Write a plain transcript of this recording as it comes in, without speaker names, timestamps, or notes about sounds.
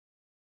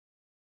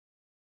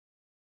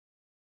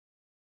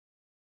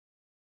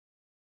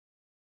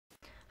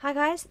Hi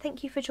guys,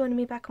 thank you for joining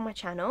me back on my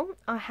channel.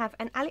 I have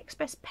an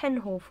AliExpress pen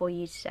haul for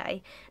you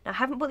today. Now I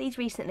haven't bought these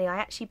recently, I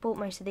actually bought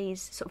most of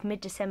these sort of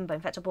mid-December. In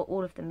fact I bought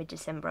all of them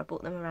mid-December, I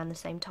bought them around the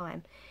same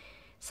time.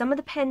 Some of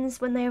the pens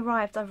when they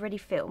arrived I've already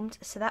filmed,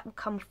 so that will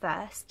come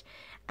first.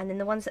 And then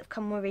the ones that have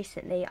come more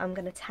recently I'm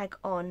going to tag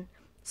on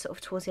sort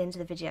of towards the end of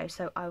the video,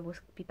 so I will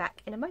be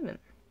back in a moment.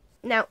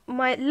 Now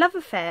my love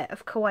affair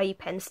of Kawaii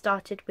Pen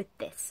started with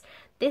this.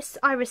 This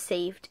I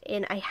received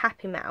in a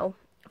Happy Mail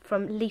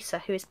from Lisa,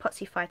 who is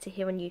Potsy Fighter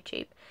here on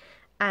YouTube,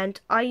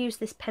 and I use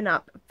this pen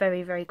up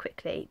very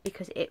quickly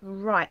because it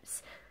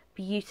writes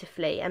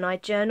beautifully, and I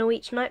journal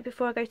each night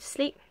before I go to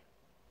sleep.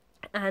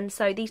 And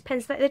so these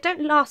pens, they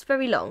don't last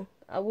very long,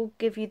 I will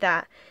give you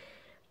that,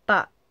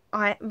 but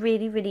I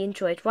really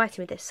enjoyed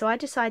writing with this, so I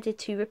decided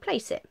to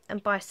replace it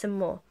and buy some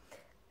more.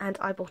 And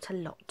I bought a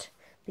lot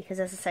because,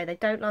 as I say, they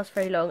don't last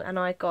very long, and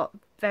I got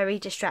very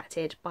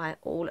distracted by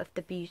all of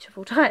the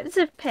beautiful types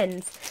of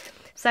pens.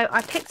 So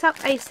I picked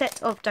up a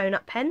set of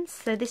donut pens.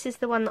 So this is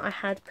the one that I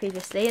had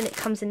previously, and it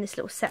comes in this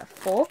little set of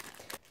 4.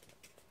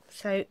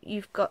 So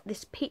you've got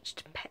this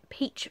peach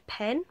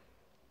pen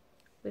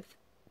with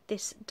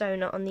this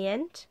donut on the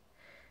end.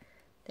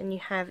 Then you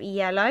have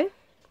yellow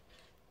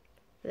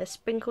with a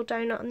sprinkle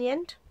donut on the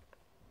end.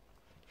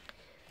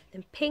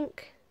 Then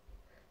pink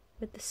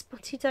with the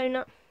spotty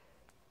donut.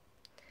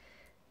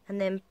 And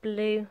then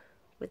blue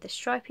with the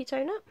stripy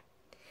donut.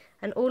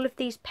 And all of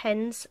these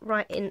pens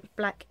write in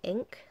black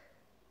ink.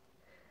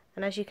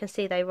 And as you can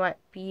see, they write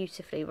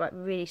beautifully, write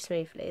really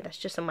smoothly. That's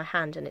just on my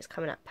hand and it's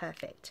coming out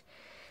perfect.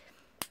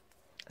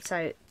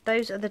 So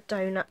those are the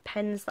donut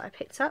pens that I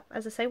picked up.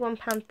 As I say,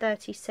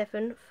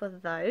 £1.37 for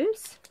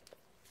those.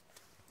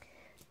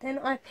 Then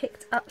I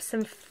picked up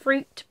some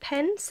fruit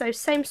pens. So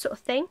same sort of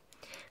thing,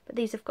 but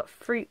these have got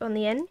fruit on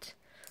the end.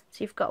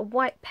 So you've got a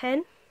white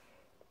pen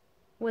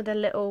with a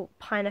little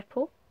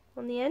pineapple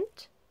on the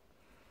end.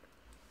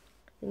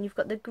 Then you've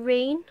got the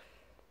green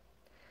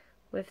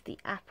with the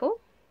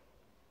apple.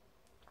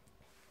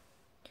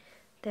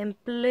 Then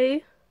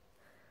blue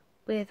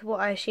with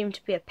what I assume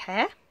to be a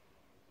pear.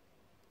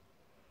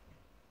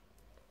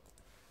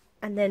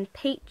 And then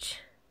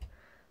peach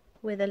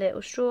with a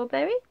little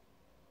strawberry.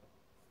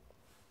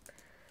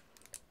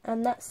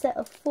 And that set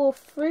of 4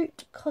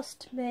 fruit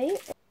cost me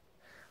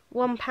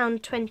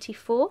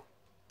 £1.24.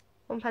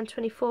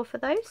 £1.24 for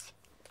those.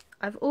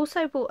 I've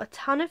also bought a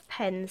ton of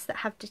pens that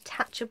have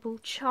detachable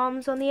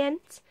charms on the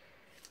ends.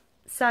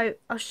 So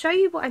I'll show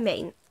you what I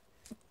mean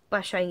by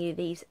showing you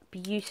these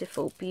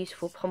beautiful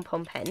Pom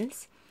Pom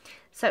pens.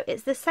 So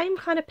it's the same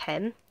kind of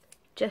pen,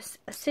 just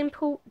a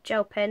simple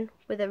gel pen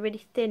with a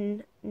really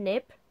thin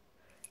nib.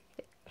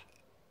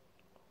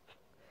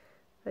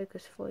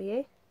 Focus for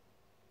you.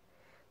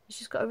 It's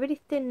just got a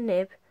really thin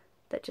nib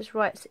that just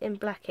writes in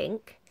black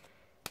ink.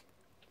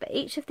 But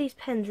each of these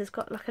pens has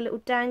got like a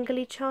little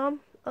dangly charm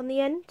on the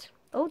end.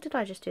 Oh, did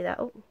I just do that?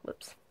 Oh,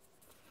 whoops.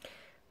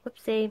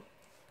 Whoopsie.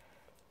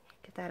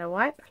 Give that a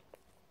wipe.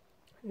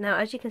 Now,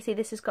 as you can see,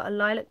 this has got a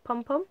lilac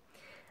pom-pom,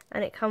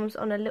 and it comes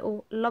on a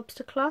little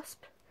lobster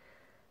clasp.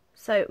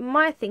 So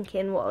my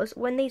thinking was,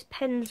 when these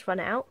pens run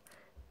out,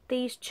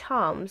 these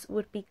charms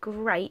would be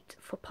great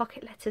for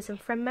pocket letters and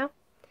friend mail.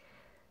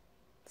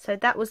 So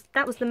that was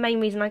the main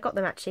reason I got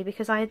them, actually,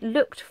 because I had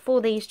looked for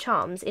these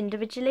charms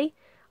individually.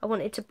 I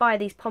wanted to buy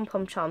these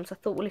pom-pom charms. I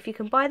thought, well, if you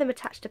can buy them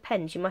attached to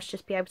pens, you must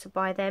just be able to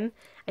buy them,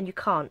 and you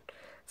can't.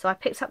 So I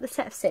picked up the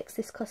set of 6.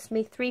 This cost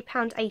me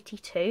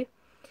 £3.82.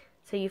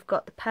 So you've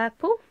got the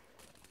purple,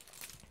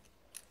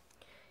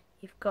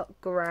 you've got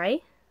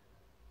grey,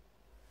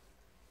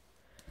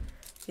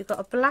 you've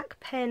got a black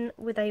pen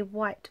with a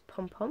white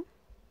pom-pom,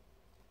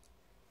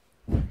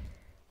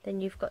 then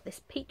you've got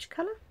this peach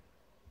colour,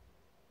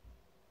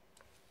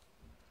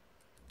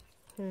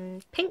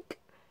 pink,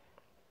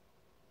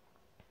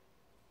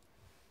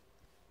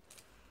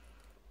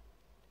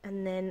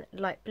 and then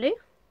light blue.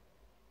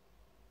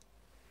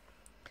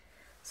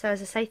 So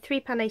as I say,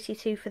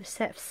 £3.82 for the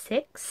set of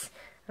 6.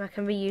 And I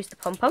can reuse the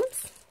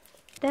pom-poms.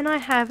 Then I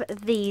have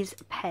these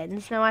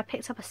pens. Now I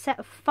picked up a set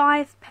of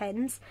 5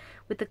 pens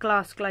with the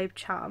glass globe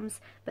charms,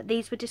 but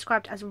these were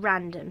described as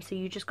random, so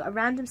you just got a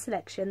random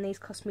selection. These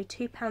cost me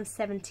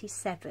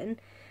 £2.77.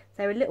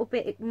 They're a little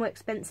bit more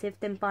expensive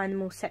than buying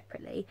them all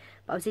separately,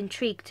 but I was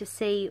intrigued to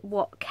see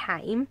what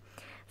came.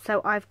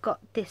 So I've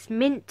got this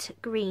mint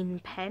green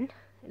pen.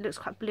 It looks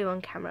quite blue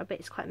on camera, but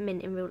it's quite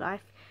mint in real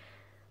life,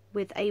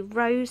 with a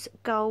rose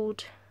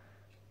gold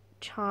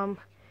charm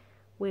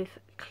with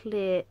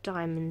clear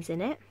diamonds in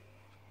it.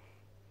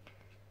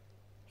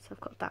 So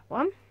I've got that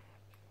one.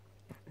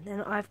 And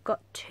then I've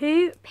got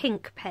 2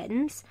 pink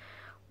pens.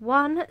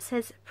 One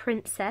says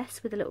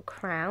Princess with a little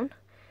crown.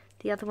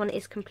 The other one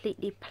is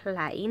completely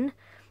plain.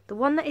 The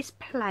one that is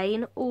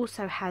plain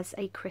also has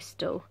a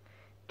crystal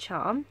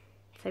charm.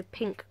 So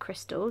pink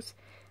crystals.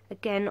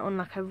 Again on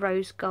like a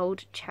rose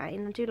gold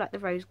chain. I do like the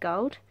rose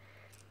gold.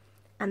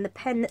 And the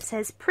pen that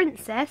says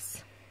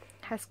Princess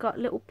has got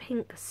little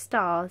pink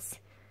stars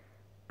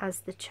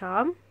as the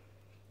charm,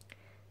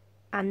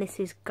 and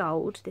this is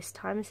gold this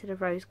time instead of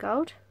rose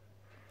gold.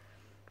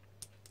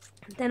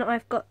 Then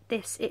I've got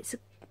this,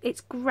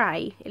 it's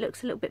grey, it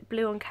looks a little bit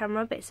blue on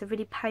camera, but it's a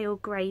really pale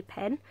grey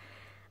pen.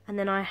 And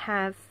then I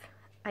have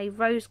a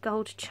rose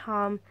gold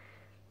charm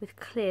with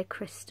clear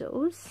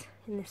crystals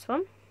in this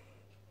one,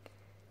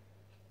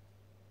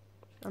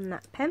 on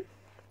that pen.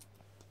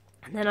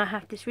 And then I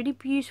have this really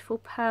beautiful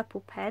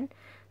purple pen,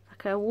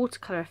 like a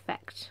watercolour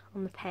effect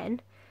on the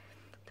pen,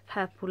 the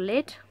purple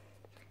lid.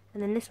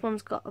 And then this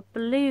one's got a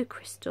blue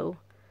crystal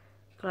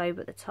globe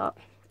at the top,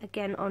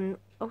 again on,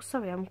 oh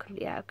sorry, I'm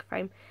completely out of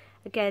frame.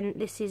 Again,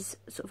 this is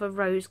sort of a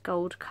rose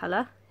gold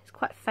colour. It's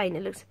quite faint,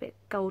 it looks a bit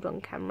gold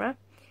on camera.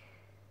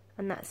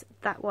 And that's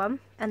that one.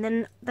 And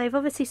then they've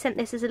obviously sent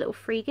this as a little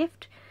free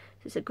gift.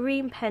 So it's a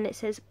green pen, it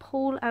says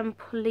Paul and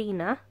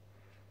Paulina.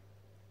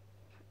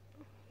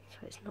 So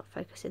it's not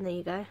focusing, there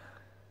you go.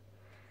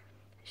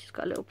 She's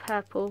got a little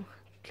purple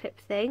clip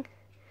thing.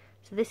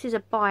 So this is a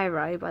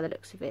biro by the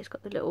looks of it. It's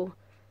got the little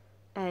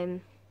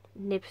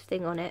nib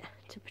thing on it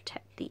to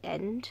protect the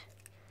end.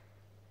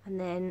 And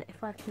then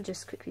if I can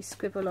just quickly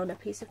scribble on a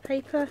piece of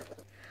paper.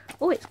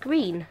 Oh, it's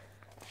green.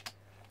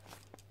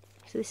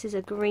 So this is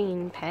a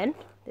green pen,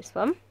 this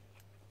one.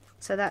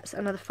 So that's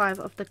another 5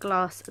 of the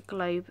glass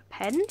globe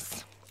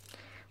pens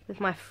with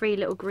my free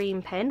little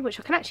green pen, which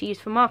I can actually use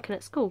for marking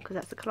at school because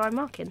that's the colour I'm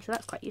marking, so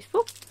that's quite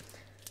useful.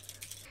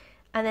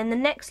 And then the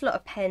next lot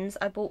of pens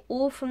I bought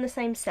all from the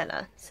same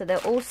seller, so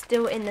they're all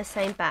still in the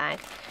same bag.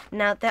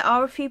 Now there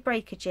are a few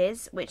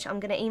breakages which I'm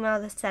going to email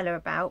the seller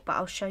about, but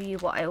I'll show you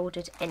what I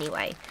ordered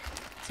anyway.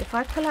 So if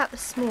I pull out the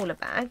smaller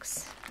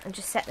bags and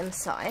just set them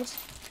aside.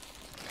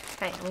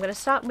 Okay, I'm going to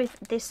start with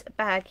this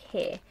bag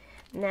here.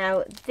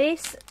 Now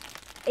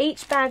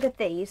each bag of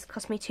these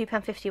cost me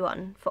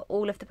 £2.51 for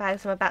all of the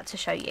bags I'm about to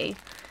show you,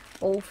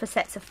 all for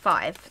sets of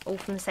 5, all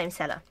from the same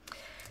seller.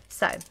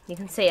 So you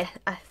can see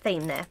a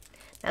theme there.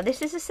 Now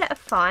this is a set of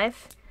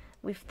 5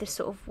 with this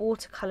sort of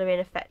watercolouring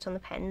effect on the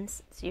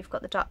pens. So you've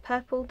got the dark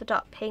purple, the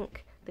dark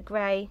pink, the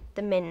grey,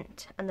 the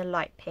mint and the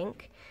light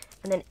pink.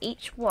 And then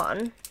each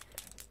one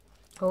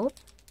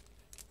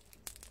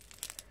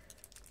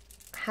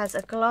has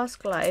a glass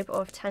globe,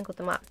 or I've tangled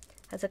them up,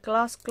 has a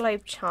glass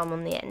globe charm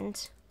on the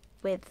end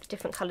with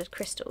different coloured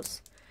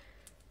crystals.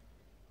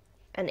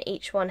 And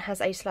each one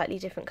has a slightly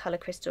different colour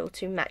crystal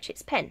to match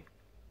its pen.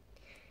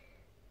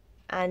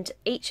 And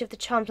each of the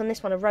charms on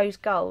this one are rose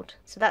gold,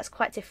 so that's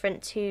quite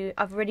different to,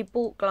 I've already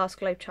bought glass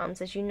globe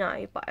charms as you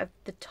know, but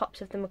the tops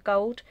of them are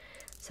gold,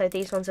 so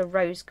these ones are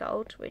rose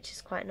gold, which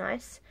is quite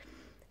nice.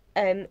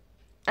 As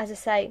I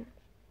say,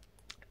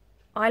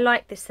 I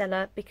like this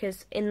seller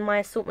because in my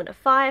assortment of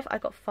 5 I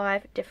got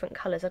 5 different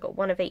colours. I got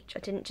one of each, I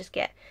didn't just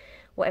get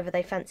whatever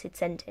they fancied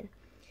sending.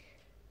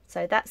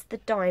 So that's the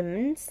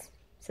diamonds.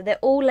 So they're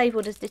all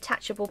labelled as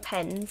detachable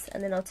pens,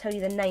 and then I'll tell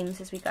you the names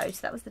as we go.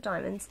 So that was the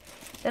diamonds.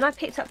 Then I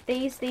picked up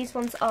these. These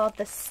ones are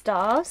the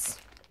stars.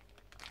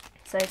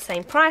 So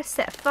same price,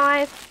 set of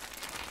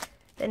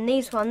 5. Then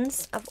these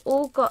ones have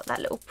all got that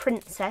little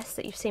princess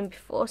that you've seen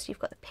before. So you've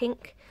got the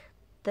pink,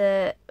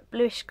 the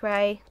bluish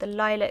grey, the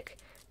lilac,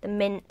 the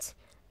mint,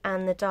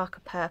 and the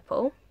darker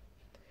purple.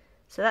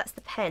 So that's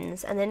the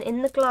pens. And then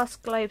in the glass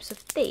globes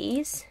of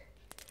these,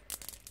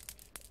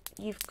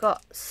 you've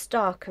got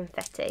star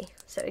confetti.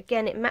 So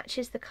again, it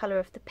matches the colour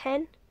of the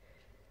pen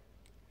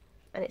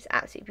and it's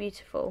absolutely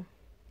beautiful.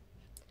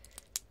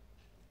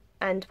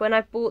 And when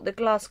I bought the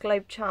glass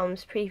globe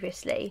charms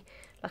previously,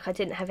 like I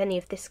didn't have any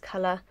of this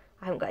colour,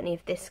 I haven't got any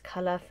of this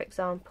colour for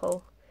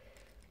example,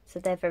 so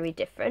they're very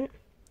different.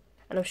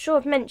 And I'm sure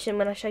I've mentioned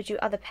when I showed you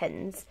other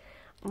pens,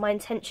 my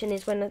intention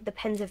is when the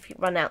pens have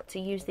run out to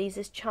use these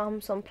as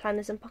charms on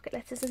planners and pocket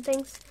letters and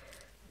things.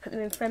 Put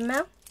them in friend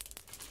mail.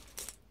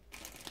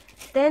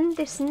 Then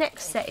this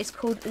next set is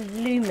called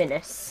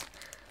Luminous.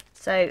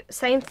 So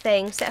same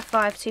thing, set of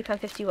 5,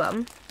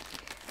 £2.51,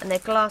 and they're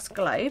glass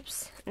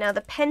globes. Now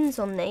the pens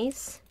on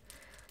these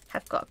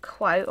have got a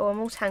quote, or I'm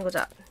all tangled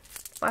up.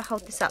 If I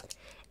hold this up,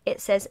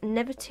 it says,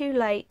 "Never too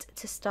late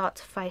to start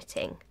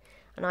fighting."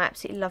 And I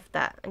absolutely love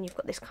that. And you've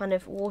got this kind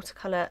of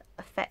watercolour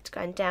effect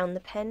going down the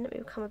pen. Let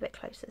me come a bit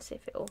closer and see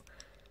if it will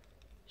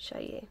show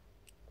you.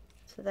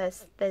 So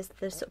there's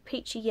the sort of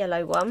peachy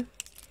yellow one.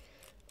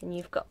 Then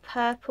you've got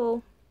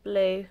purple,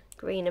 blue,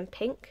 green and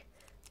pink.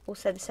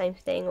 Also the same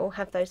thing, all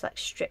have those like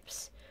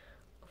strips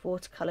of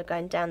watercolour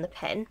going down the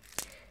pen.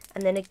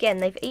 And then again,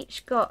 they've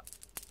each got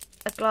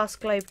a glass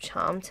globe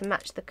charm to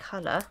match the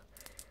colour,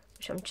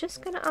 which I'm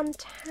just going to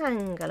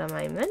untangle a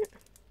moment.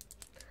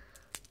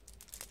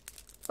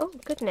 Oh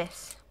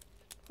goodness,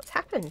 what's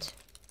happened?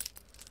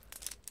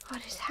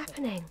 What is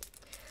happening?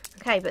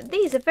 Okay, but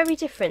these are very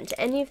different to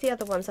any of the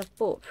other ones I've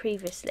bought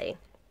previously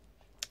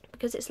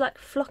because it's like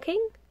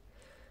flocking.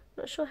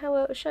 Not sure how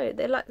well it'll show you.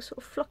 They're like sort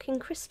of flocking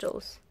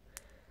crystals.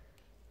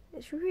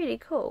 It's really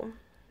cool.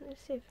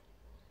 Let's see if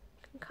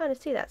you can kind of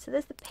see that. So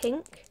there's the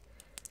pink,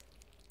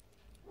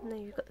 and then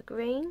you've got the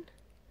green,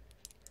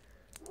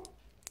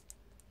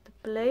 the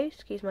blue,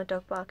 excuse my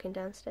dog barking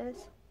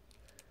downstairs,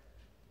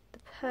 the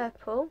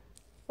purple,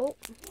 oh,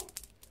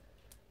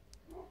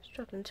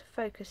 struggling to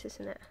focus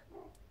isn't it,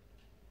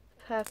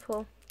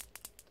 purple,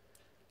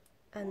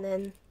 and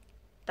then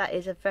that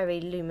is a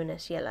very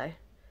luminous yellow.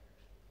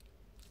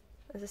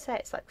 As I say,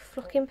 it's like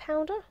flocking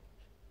powder.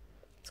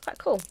 It's quite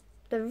cool.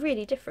 They're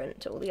really different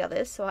to all the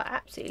others, so I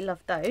absolutely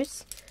love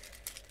those.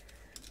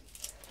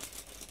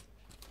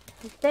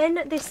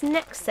 Then this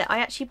next set, I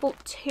actually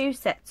bought 2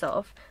 sets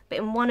of, but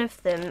in one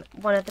of them,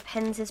 one of the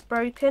pens is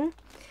broken.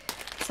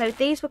 So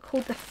these were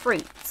called the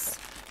fruits.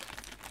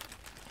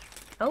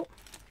 Oh,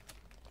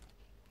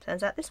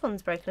 turns out this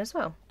one's broken as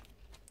well.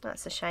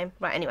 That's a shame.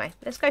 Right, anyway,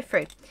 let's go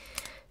through.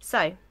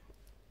 So,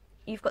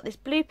 you've got this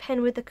blue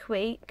pen with the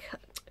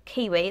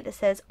kiwi that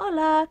says,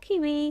 "Hola,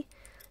 kiwi."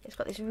 It's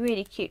got this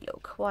really cute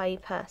little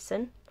kawaii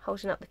person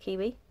holding up the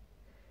kiwi.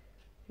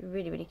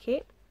 Really, really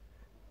cute.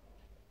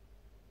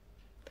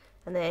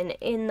 And then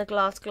in the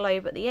glass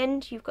globe at the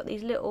end, you've got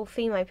these little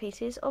Fimo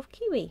pieces of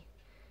kiwi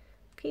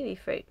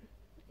fruit,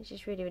 which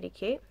is really, really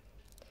cute.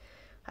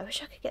 I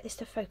wish I could get this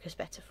to focus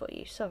better for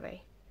you,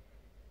 sorry.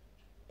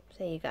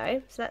 There you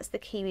go. So that's the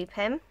kiwi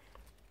pen.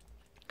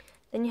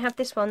 Then you have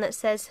this one that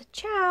says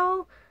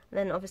ciao. And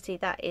then obviously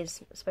that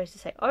is supposed to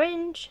say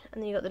orange.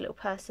 And then you've got the little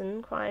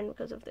person crying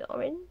because of the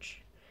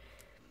orange.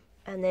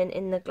 And then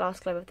in the glass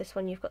globe of this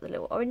one, you've got the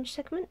little orange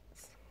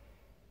segments.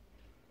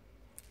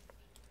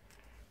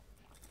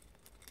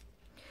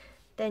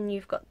 Then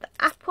you've got the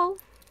apple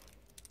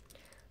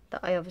that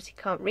I obviously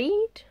can't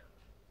read.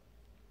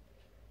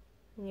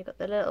 And you've got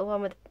the little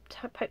one with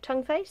the poke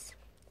tongue face.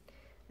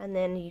 And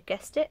then you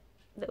guessed it,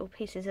 little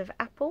pieces of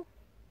apple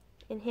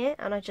in here.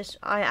 And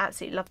I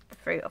absolutely loved the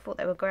fruit. I thought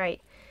they were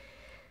great.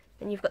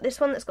 Then you've got this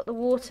one that's got the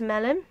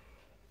watermelon.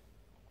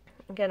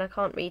 Again, I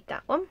can't read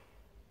that one.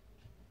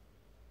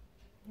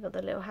 You've got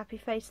the little happy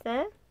face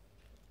there.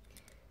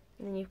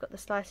 And then you've got the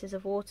slices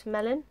of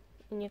watermelon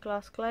in your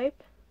glass globe.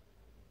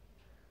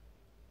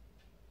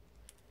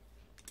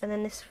 And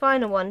then this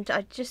final one,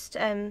 I just,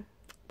 the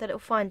little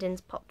findings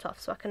popped off,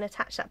 so I can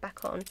attach that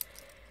back on.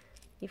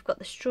 You've got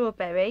the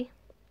strawberry.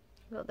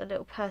 You've got the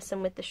little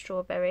person with the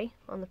strawberry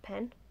on the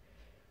pen.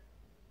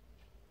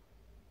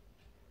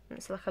 And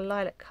it's like a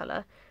lilac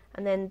colour.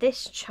 And then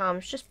this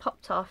charm's just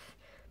popped off,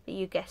 but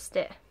you guessed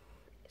it.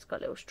 It's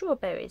got little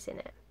strawberries in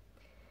it.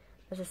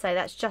 As I say,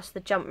 that's just the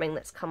jump ring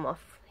that's come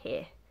off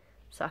here.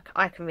 So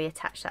I can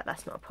reattach that,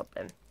 that's not a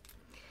problem.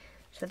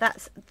 So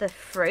that's the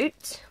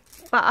fruit.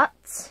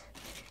 But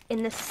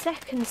in the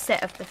second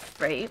set of the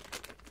fruit,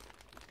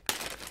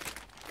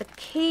 the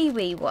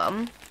kiwi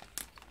one,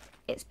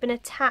 it's been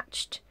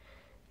attached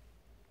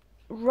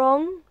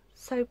wrong.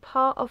 So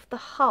part of the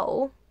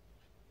hole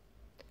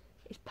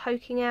is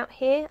poking out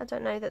here. I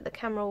don't know that the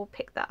camera will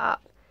pick that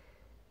up,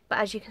 but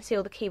as you can see,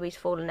 all the kiwi's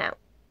fallen out.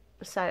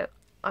 So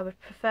I would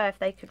prefer if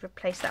they could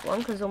replace that one,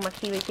 because all my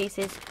kiwi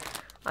pieces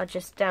are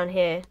just down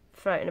here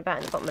floating about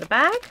in the bottom of the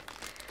bag.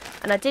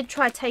 And I did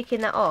try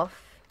taking that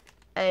off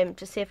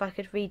to see if I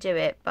could redo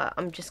it, but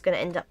I'm just going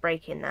to end up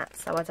breaking that,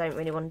 so I don't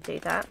really want to do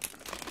that.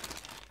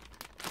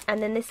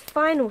 And then this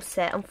final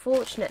set,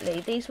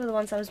 unfortunately, these were the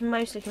ones I was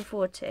most looking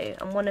forward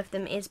to, and one of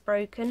them is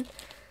broken.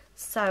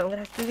 So I'm going to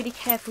have to be really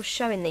careful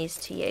showing these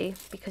to you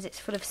because it's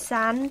full of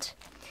sand.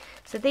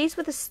 So these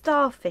were the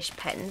starfish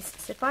pens.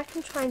 So if I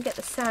can try and get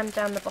the sand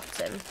down the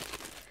bottom.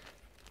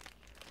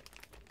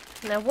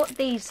 Now what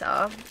these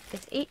are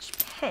is each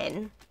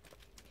pen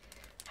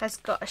has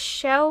got a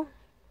shell.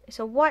 It's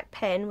a white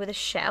pen with a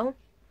shell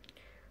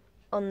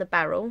on the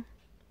barrel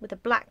with a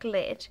black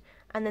lid.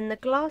 And then the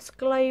glass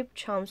globe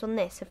charms on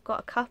this have got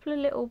a couple of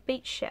little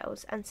beach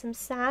shells and some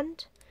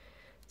sand.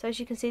 So as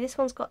you can see, this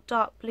one's got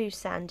dark blue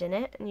sand in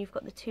it, and you've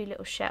got the 2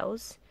 little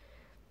shells,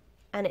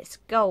 and it's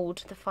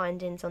gold, the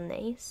findings on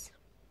these.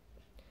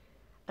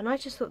 And I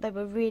just thought they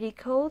were really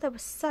cool. They were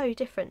so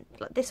different.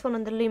 Like this one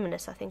and the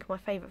luminous, I think, are my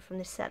favourite from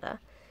this seller.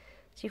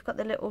 So you've got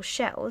the little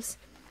shells,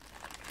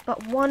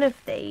 but one of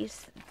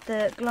these,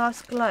 the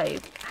glass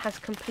globe, has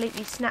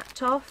completely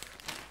snapped off.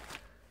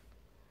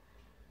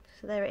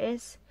 So there it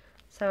is.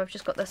 So I've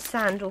just got the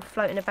sand all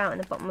floating about in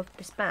the bottom of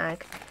this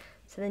bag.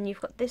 So then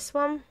you've got this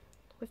one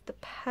with the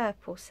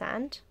purple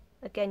sand.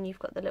 Again, you've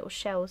got the little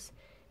shells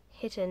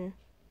hidden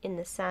in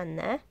the sand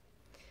there,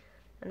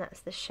 and that's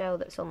the shell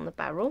that's on the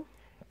barrel.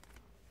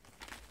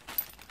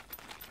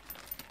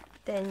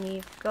 Then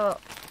you've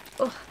got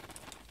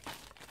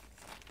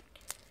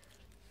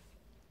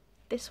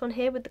this one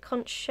here with the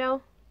conch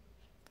shell,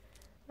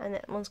 and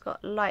that one's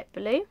got light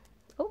blue.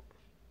 Oh,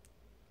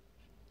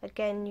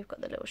 again, you've got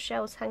the little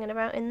shells hanging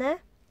about in there.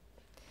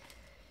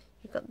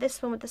 You've got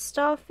this one with the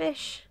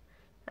starfish,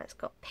 that's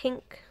got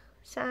pink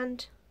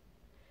sand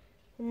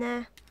in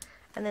there,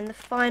 and then the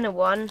final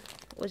one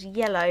was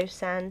yellow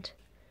sand,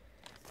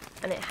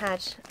 and it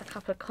had a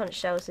couple of conch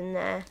shells in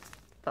there,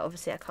 but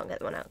obviously I can't get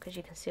that one out because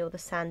you can see all the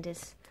sand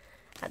is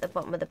at the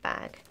bottom of the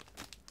bag.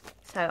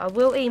 So I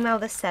will email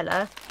the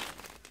seller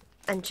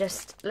and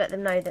just let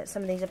them know that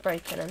some of these are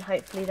broken, and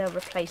hopefully they'll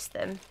replace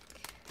them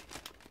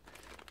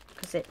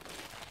because it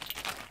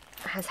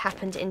has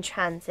happened in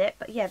transit.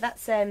 But yeah,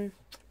 that's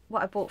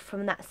what I bought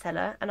from that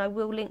seller, and I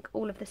will link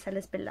all of the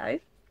sellers below.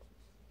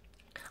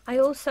 I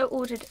also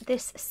ordered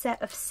this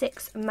set of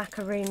 6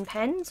 macaroon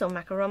pens, or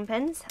macaron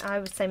pens. I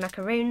would say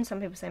macaroon,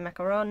 some people say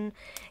macaron.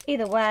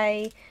 Either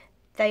way,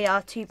 they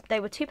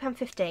were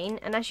 £2.15,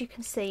 and as you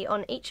can see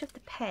on each of the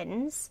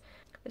pens,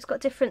 it's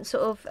got different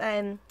sort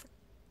of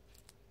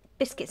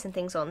biscuits and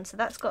things on. So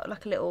that's got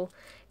like a little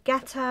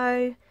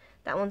gatto,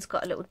 that one's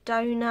got a little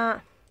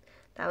donut,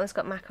 that one's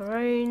got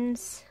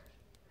macaroons,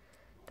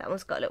 that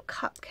one's got a little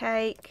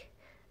cupcake,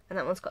 and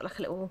that one's got like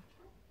a little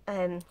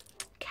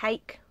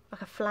cake,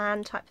 like a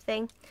flan type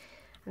thing,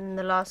 and then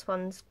the last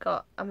one's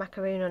got a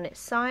macaroon on its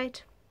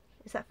side.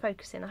 Is that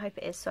focusing? I hope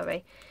it is,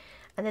 sorry.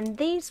 And then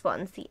these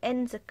ones, the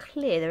ends are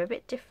clear, they're a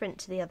bit different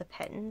to the other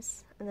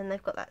pens, and then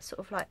they've got that sort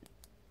of like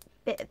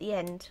bit at the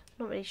end.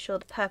 Not really sure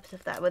the purpose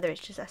of that, whether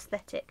it's just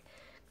aesthetic,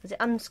 because it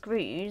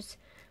unscrews,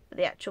 but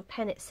the actual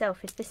pen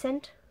itself is this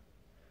end,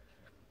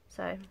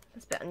 so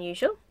that's a bit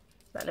unusual,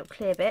 that little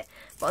clear bit.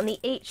 But on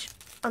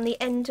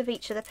the end of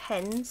each of the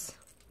pens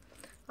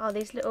are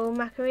these little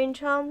macaroon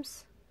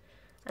charms,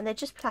 and they're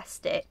just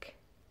plastic.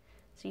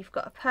 So you've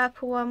got a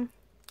purple one.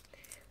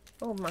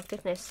 Oh my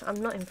goodness,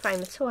 I'm not in frame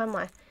at all, am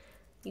I?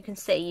 You can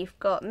see you've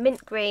got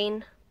mint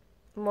green,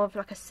 more of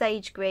like a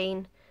sage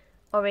green,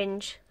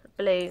 orange,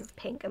 blue,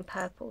 pink and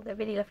purple. They're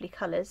really lovely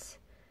colours.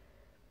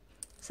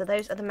 So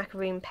those are the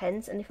macaroon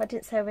pens, and if I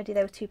didn't say already,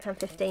 they were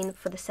 £2.15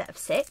 for the set of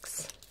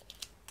 6.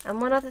 And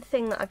one other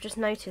thing that I've just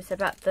noticed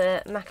about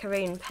the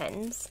macaroon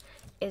pens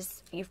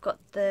is you've got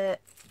the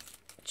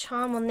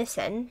charm on this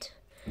end,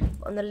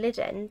 on the lid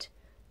end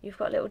you've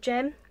got a little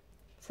gem,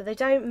 so they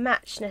don't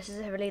match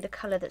necessarily the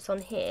colour that's on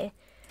here,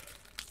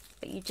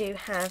 but you do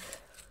have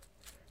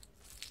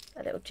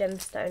a little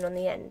gemstone on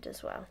the end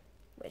as well,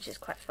 which is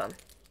quite fun.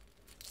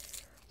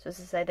 So as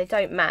I say, they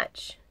don't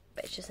match,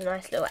 but it's just a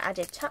nice little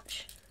added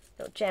touch,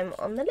 little gem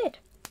on the lid.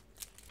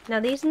 Now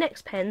these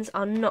next pens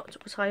are not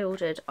what I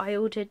ordered. I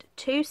ordered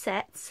 2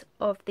 sets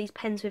of these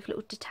pens with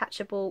little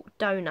detachable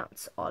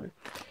donuts on.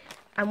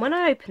 And when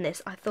I opened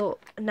this, I thought,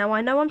 now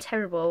I know I'm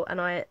terrible and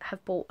I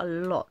have bought a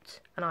lot,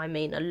 and I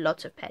mean a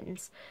lot of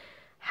pens.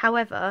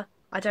 However,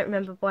 I don't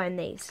remember buying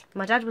these.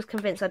 My dad was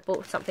convinced I'd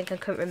bought something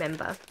and couldn't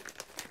remember.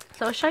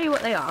 So I'll show you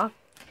what they are.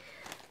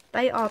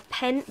 They are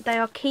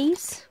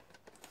keys.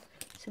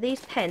 So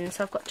these pens,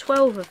 I've got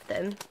 12 of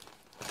them,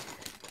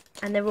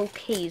 and they're all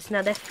keys.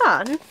 Now they're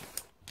fun,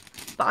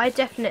 but I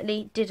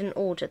definitely didn't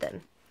order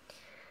them.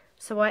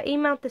 So I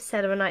emailed the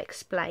seller and I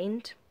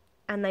explained,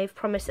 and they've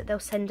promised that they'll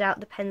send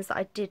out the pens that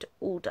I did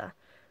order.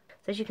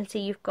 So as you can see,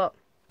 you've got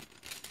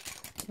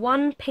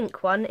one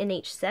pink one in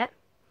each set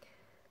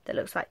that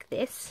looks like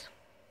this,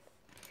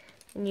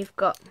 and you've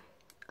got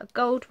a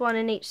gold one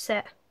in each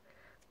set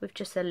with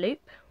just a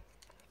loop.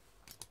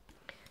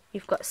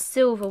 You've got a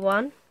silver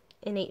one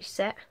in each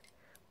set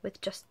with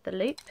just the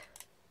loop.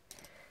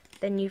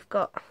 Then you've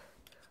got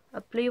a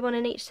blue one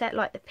in each set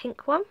like the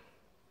pink one,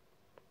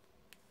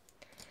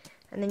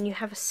 and then you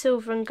have a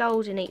silver and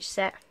gold in each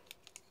set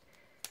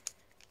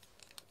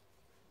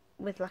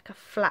with like a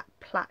flat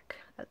plaque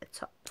at the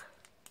top.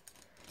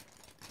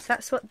 So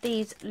that's what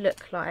these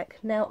look like.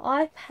 Now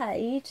I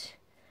paid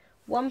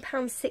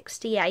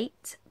 £1.68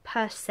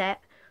 per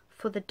set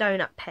for the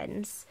donut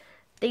pens.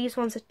 These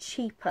ones are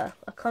cheaper.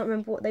 I can't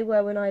remember what they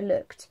were when I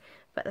looked,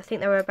 but I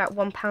think they were about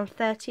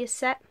 £1.30 a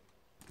set.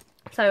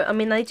 So I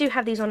mean, they do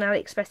have these on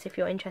AliExpress if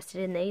you're interested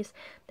in these.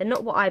 They're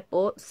not what I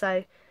bought,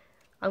 so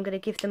I'm going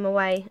to give them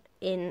away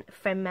in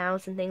friend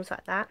mails and things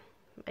like that.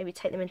 Maybe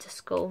take them into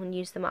school and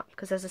use them up,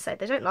 because as I say,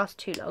 they don't last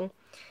too long.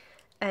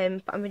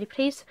 But I'm really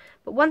pleased.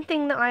 But one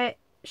thing that I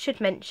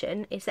should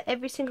mention is that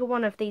every single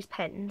one of these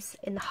pens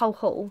in the whole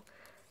haul,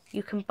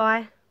 you can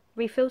buy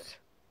refills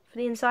for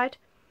the inside.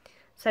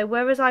 So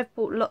whereas I've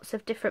bought lots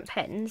of different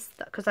pens,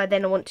 because I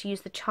then want to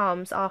use the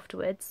charms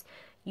afterwards,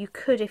 you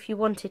could, if you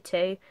wanted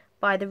to,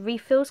 buy the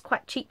refills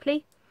quite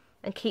cheaply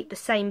and keep the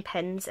same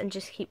pens and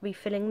just keep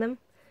refilling them.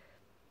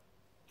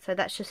 So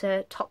that's just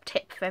a top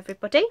tip for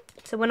everybody.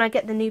 So when I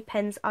get the new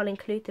pens, I'll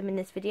include them in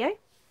this video.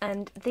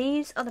 And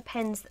these are the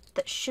pens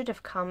that should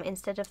have come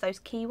instead of those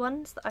key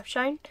ones that I've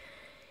shown.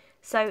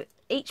 So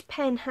each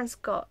pen has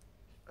got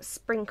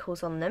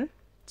sprinkles on them.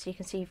 So you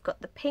can see you've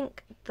got the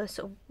pink, the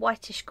sort of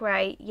whitish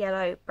grey,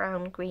 yellow,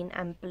 brown, green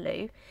and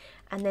blue.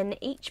 And then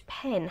each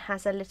pen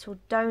has a little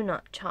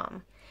donut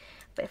charm.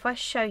 But if I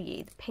show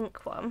you the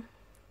pink one,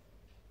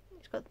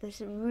 it's got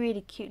this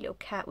really cute little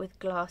cat with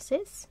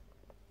glasses.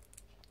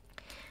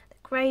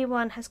 Grey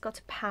one has got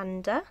a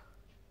panda,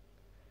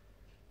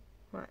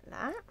 like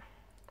that.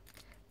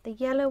 The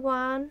yellow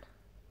one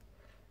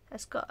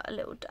has got a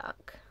little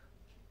duck.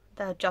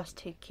 They're just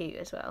too cute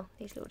as well,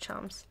 these little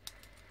charms.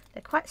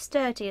 They're quite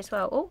sturdy as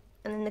well. Oh,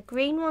 and then the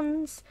green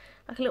one's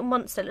like a little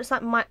monster. It looks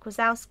like Mike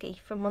Wazowski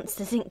from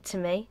Monsters Inc. to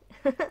me.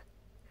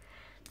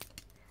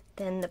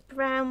 Then the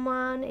brown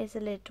one is a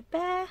little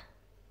bear.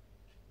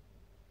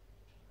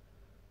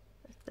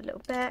 That's the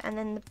little bear. And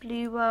then the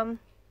blue one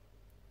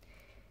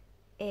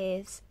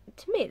is,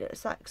 to me it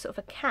looks like sort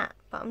of a cat,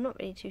 but I'm not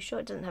really too sure.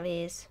 It doesn't have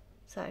ears,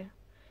 so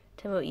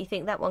tell me what you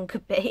think that one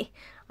could be.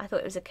 I thought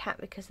it was a cat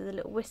because of the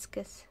little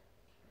whiskers.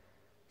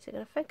 Is it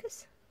going to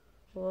focus?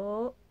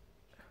 Oh,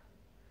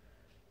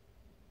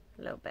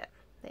 a little bit.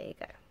 There you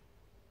go.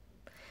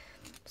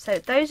 So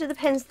those are the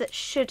pens that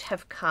should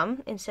have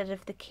come instead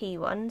of the key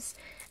ones.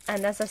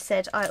 And as I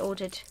said, I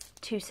ordered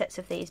 2 sets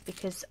of these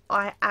because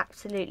I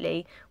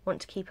absolutely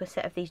want to keep a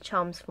set of these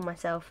charms for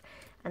myself.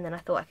 And then I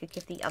thought I could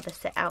give the other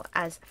set out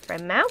as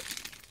friend mail.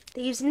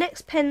 These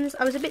next pens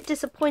I was a bit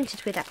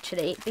disappointed with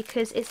actually,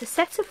 because it's a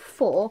set of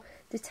 4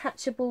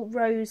 detachable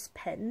rose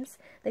pens.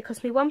 They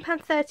cost me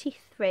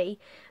 £1.33,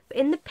 but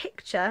in the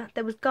picture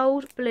there was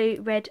gold,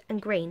 blue, red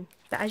and green.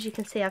 But as you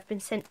can see, I've been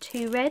sent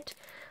 2 red.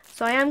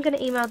 So I am going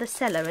to email the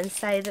seller and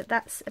say that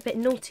that's a bit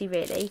naughty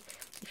really.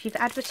 If you've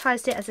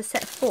advertised it as a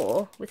set of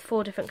 4 with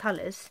 4 different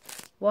colours,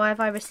 why have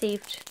I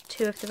received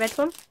 2 of the red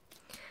one?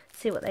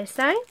 See what they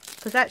say.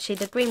 Because actually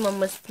the green one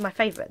was my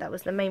favourite. That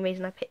was the main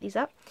reason I picked these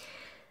up.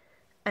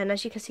 And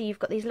as you can see, you've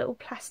got these little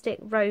plastic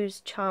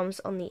rose charms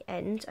on the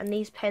end, and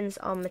these pens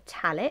are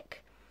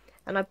metallic.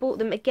 And I bought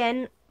them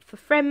again for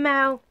friend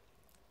mail,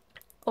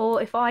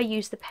 or if I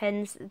use the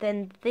pens,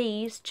 then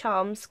these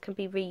charms can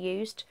be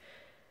reused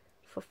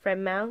for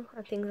friend mail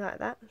and things like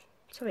that.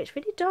 Sorry, it's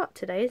really dark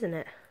today, isn't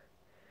it?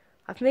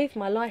 I've moved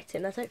my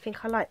lighting. I don't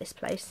think I like this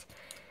place.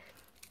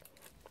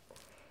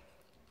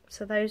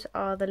 So those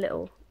are the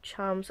little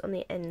charms on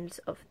the ends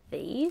of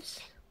these.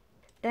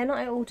 Then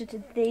I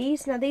ordered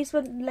these. Now these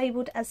were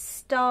labelled as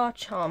star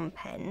charm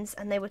pens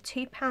and they were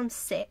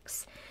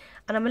 £2.06,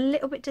 and I'm a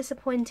little bit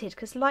disappointed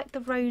because like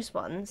the rose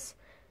ones,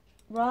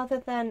 rather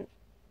than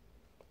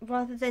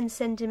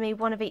sending me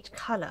one of each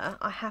colour,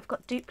 I have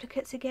got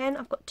duplicates again.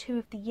 I've got 2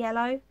 of the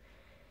yellow,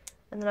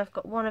 and then I've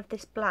got 1 of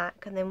this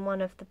black and then 1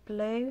 of the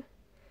blue,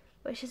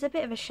 which is a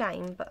bit of a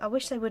shame, but I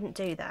wish they wouldn't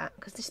do that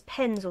because this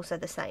pen's also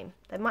the same.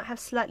 They might have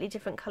slightly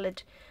different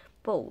coloured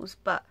balls,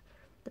 but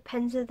the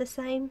pens are the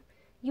same.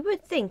 You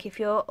would think if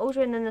you're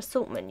ordering an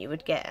assortment you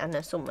would get an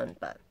assortment,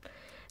 but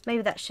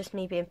maybe that's just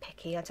me being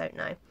picky, I don't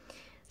know.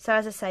 So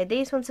as I say,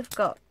 these ones have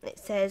got, it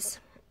says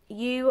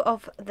You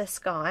of the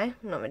Sky.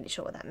 I'm not really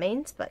sure what that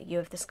means, but You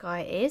of the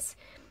Sky is.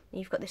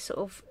 You've got this sort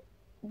of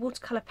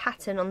watercolour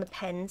pattern on the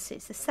pens.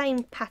 It's the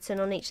same pattern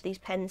on each of these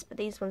pens, but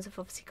these ones have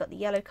obviously got the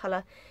yellow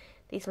colour,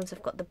 these ones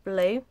have got the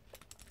blue.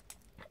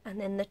 And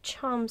then the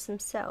charms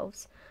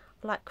themselves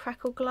are like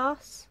crackle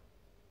glass.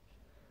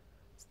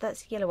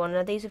 That's the yellow one.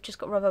 Now these have just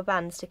got rubber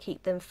bands to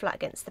keep them flat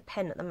against the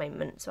pen at the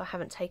moment, so I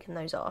haven't taken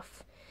those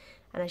off.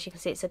 And as you can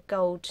see, it's a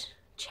gold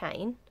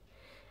chain.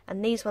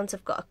 And these ones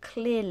have got a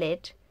clear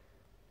lid,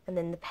 and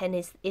then the pen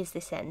is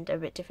this end, a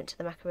bit different to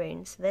the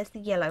macaroons. So there's the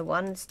yellow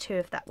one, there's 2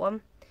 of that one.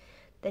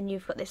 Then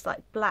you've got this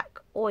like black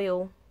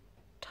oil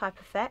type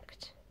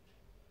effect.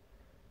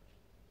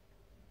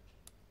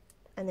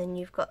 And then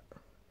you've got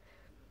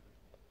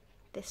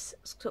this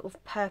sort of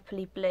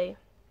purpley blue.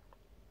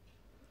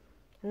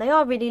 And they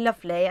are really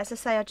lovely. As I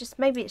say,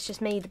 maybe it's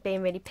just me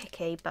being really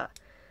picky, but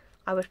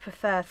I would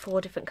prefer 4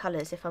 different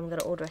colours if I'm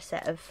going to order a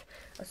set of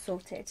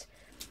assorted.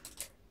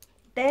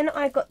 Then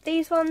I got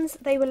these ones.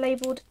 They were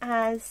labelled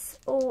as,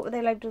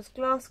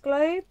 glass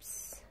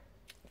globes.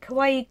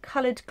 Kawaii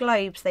coloured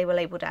globes they were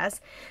labelled as.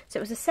 So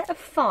it was a set of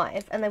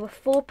 5 and they were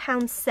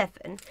 £4.07.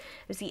 It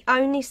was the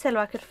only seller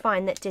I could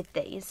find that did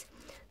these.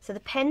 So the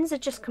pens are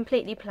just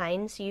completely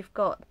plain. So you've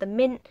got the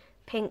mint,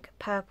 pink,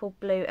 purple,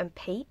 blue and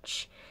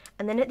peach.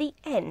 And then at the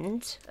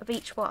end of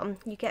each one,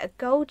 you get a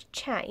gold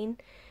chain,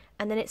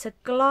 and then it's a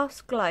glass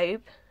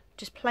globe,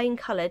 just plain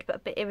coloured but a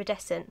bit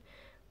iridescent,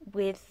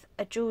 with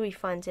a jewellery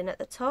finding at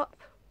the top,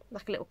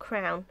 like a little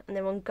crown, and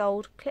they're on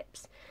gold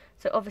clips.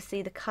 So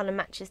obviously the colour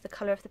matches the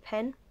colour of the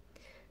pen.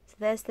 So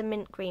there's the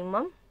mint green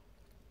one.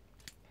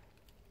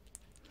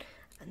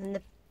 And then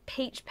the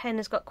peach pen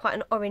has got quite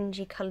an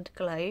orangey coloured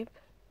globe.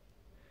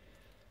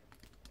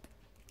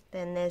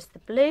 Then there's the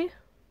blue.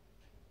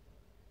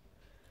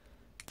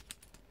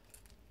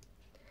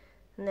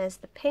 And there's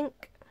the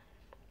pink,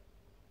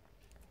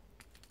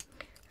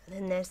 and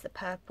then there's the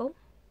purple.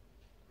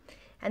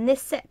 And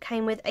this set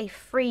came with a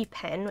free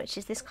pen, which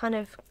is this kind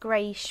of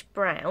greyish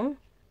brown.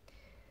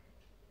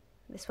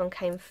 This one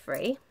came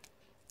free.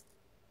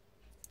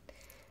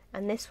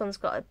 And this one's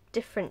got a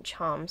different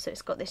charm, so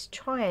it's got this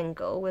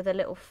triangle with a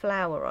little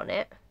flower on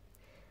it,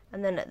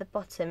 and then at the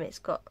bottom it's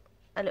got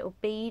a little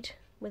bead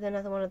with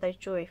another one of those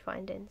jewellery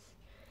findings.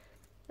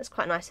 That's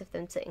quite nice of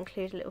them to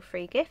include a little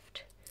free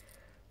gift.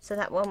 So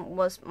that one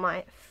was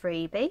my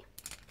freebie.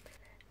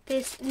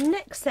 This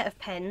next set of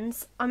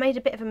pens, I made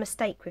a bit of a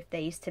mistake with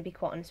these, to be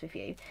quite honest with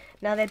you.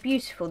 Now they're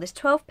beautiful. There's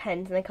 12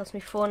 pens and they cost me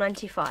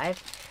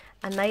 £4.95,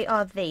 and they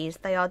are these.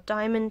 They are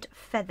diamond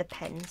feather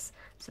pens.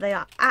 So they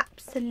are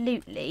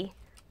absolutely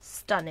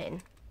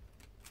stunning.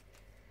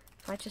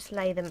 If I just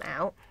lay them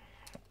out.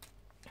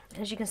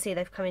 As you can see,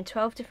 they've come in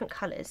 12 different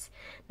colours.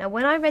 Now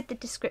when I read the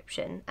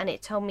description and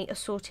it told me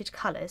assorted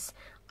colours,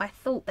 I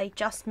thought they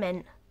just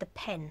meant the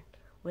pen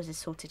was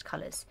assorted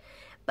colours,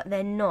 but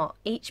they're not.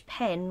 Each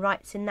pen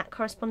writes in that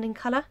corresponding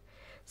colour,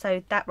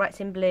 so that writes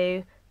in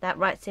blue, that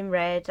writes in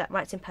red, that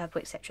writes in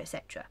purple, etc,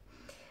 etc.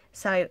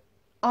 So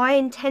I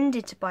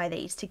intended to buy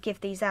these to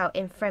give these out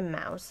in friend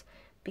mails,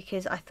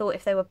 because I thought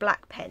if they were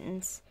black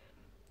pens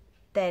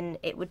then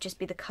it would just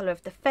be the colour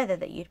of the feather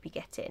that you'd be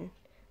getting.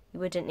 You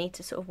wouldn't need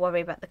to sort of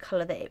worry about the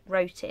colour that it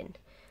wrote in.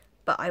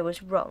 But I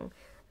was wrong.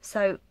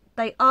 So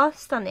they are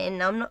stunning.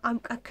 Now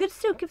I could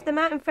still give them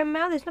out in friend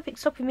mail. There's nothing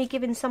stopping me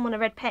giving someone a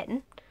red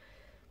pen.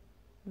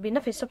 There'd be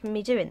nothing stopping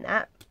me doing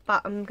that.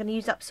 But I'm going to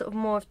use up sort of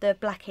more of the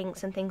black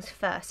inks and things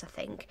first, I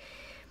think.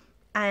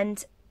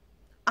 And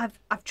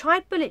I've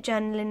tried bullet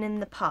journaling in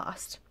the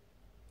past.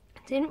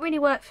 It didn't really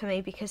work for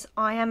me because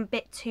I am a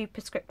bit too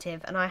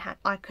prescriptive, and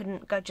I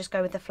couldn't just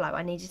go with the flow.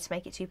 I needed to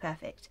make it too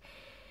perfect.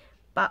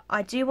 But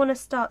I do want to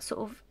start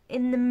sort of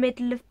in the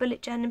middle of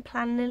bullet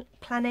journaling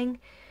planning,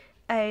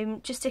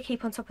 just to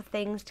keep on top of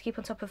things, to keep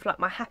on top of like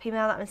my happy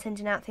mail that I'm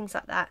sending out, things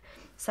like that.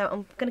 So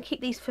I'm going to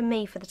keep these for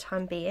me for the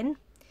time being,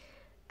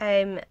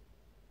 and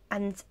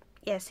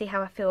yeah, see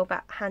how I feel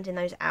about handing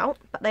those out.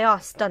 But they are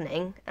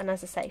stunning, and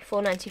as I say,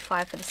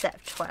 £4.95 for the set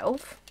of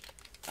 12.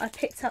 I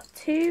picked up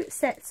 2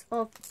 sets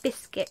of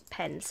Biscuit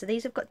Pens. So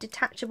these have got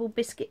detachable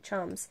biscuit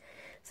charms.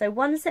 So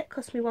one set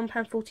cost me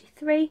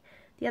 £1.43.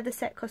 The other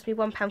set cost me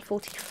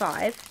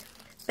 £1.45.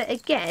 But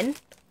again,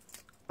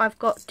 I've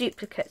got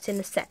duplicates in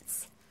the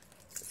sets.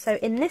 So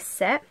in this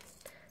set,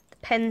 the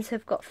pens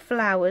have got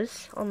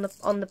flowers on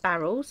the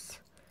barrels.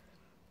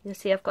 You'll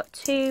see I've got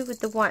 2 with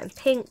the white and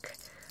pink,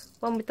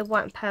 1 with the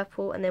white and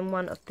purple, and then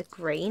 1 of the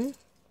green.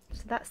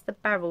 So that's the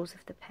barrels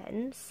of the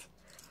pens.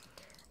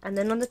 And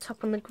then on the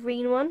top, on the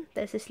green one,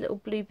 there's this little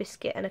blue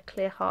biscuit and a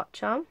clear heart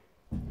charm.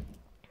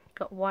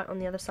 Got white on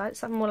the other side,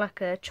 something more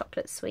like a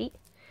chocolate sweet.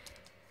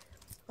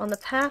 On the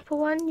purple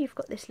one, you've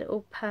got this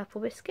little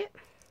purple biscuit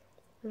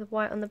with a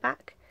white on the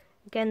back.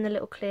 Again, the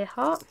little clear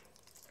heart.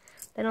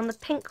 Then on the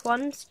pink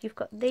ones, you've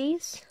got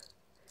these.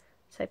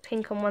 So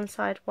pink on one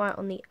side, white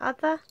on the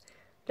other.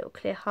 Little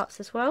clear hearts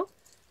as well.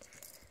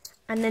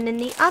 And then in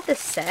the other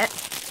set,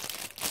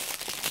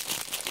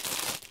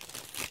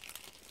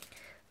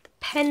 the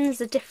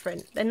pens are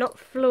different. They're not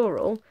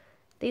floral.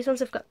 These ones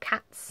have got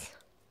cats.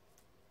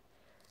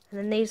 And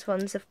then these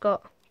ones have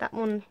got, that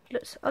one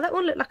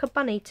looked like a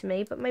bunny to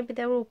me, but maybe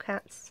they're all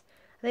cats.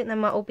 I think they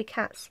might all be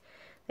cats.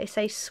 They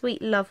say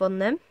sweet love on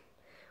them,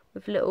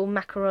 with little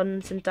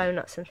macarons and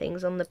donuts and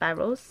things on the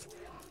barrels.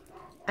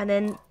 And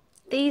then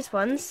these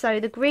ones, so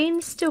the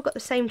green's still got the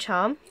same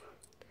charm,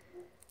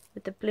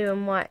 with the blue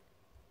and white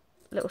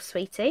little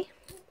sweetie.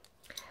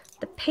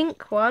 The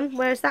pink one,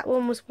 whereas that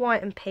one was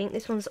white and pink,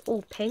 this one's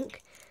all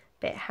pink,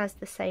 but it has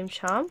the same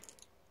charm.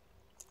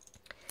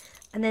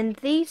 And then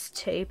these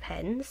 2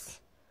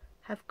 pens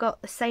have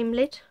got the same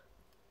lid,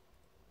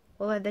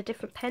 although they're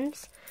different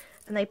pens,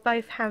 and they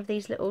both have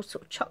these little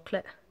sort of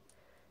chocolate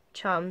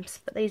charms,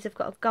 but these have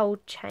got a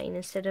gold chain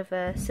instead of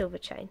a silver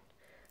chain,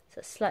 so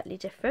it's slightly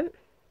different.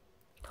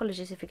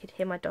 Apologies if you could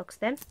hear my dogs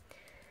then.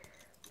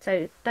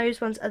 So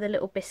those ones are the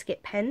little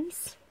Biscuit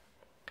Pens.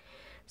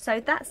 So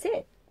that's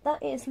it.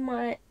 That is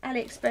my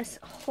AliExpress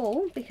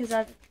haul, because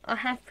I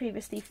have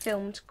previously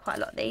filmed quite a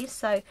lot of these.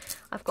 So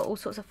I've got all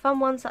sorts of fun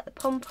ones like the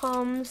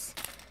pom-poms,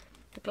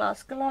 the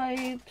glass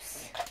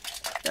globes.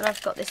 Then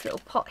I've got this little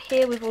pot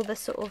here with all the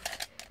sort of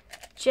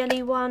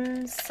jelly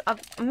ones. I'm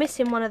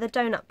missing one of the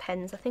donut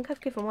pens. I think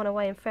I've given one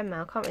away in friend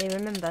mail. I can't really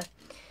remember.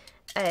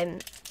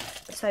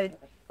 So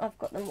I've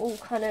got them all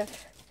kind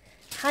of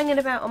hanging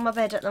about on my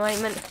bed at the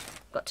moment.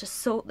 Got to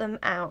sort them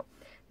out.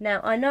 Now,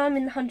 I know I'm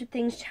in the 100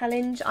 Things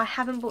Challenge. I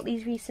haven't bought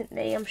these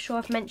recently. I'm sure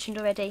I've mentioned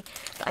already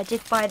that I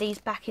did buy these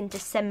back in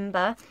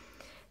December.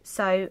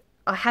 So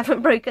I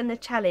haven't broken the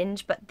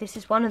challenge, but this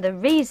is one of the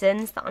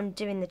reasons that I'm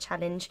doing the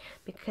challenge,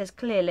 because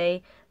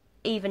clearly,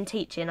 even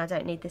teaching, I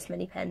don't need this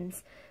many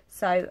pens.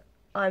 So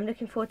I'm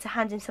looking forward to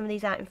handing some of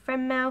these out in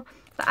friend mail.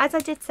 But as I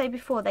did say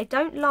before, they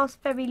don't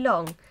last very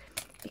long,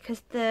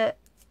 because the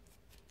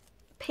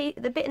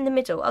bit in the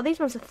middle, oh, these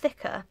ones are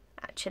thicker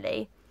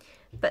actually,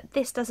 but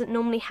this doesn't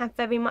normally have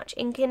very much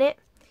ink in it.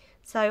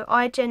 So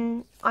I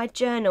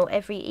journal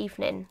every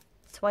evening,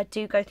 so I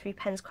do go through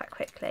pens quite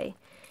quickly.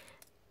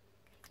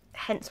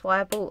 Hence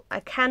why I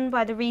can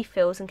buy the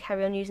refills and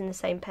carry on using the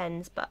same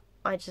pens, but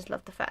I just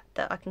love the fact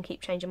that I can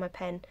keep changing my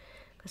pen,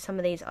 because some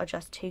of these are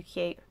just too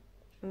cute.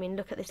 I mean,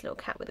 look at this little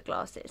cat with the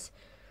glasses.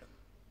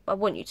 I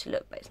want you to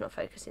look, but it's not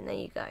focusing. There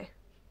you go.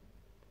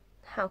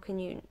 How can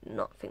you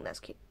not think that's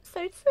cute?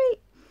 So sweet.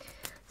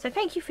 So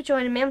thank you for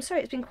joining me. I'm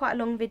sorry it's been quite a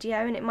long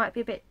video and it might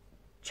be a bit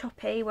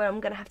choppy, where I'm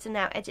going to have to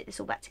now edit this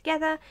all back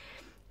together.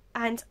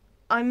 And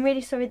I'm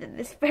really sorry that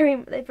there's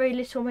very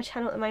little on my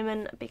channel at the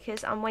moment,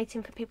 because I'm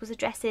waiting for people's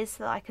addresses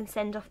so that I can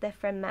send off their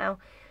friend mail,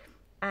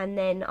 and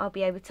then I'll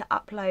be able to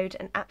upload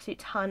an absolute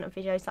ton of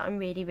videos that I'm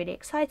really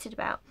excited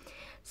about.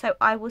 So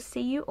I will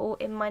see you all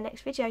in my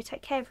next video.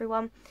 Take care,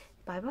 everyone.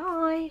 Bye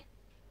bye.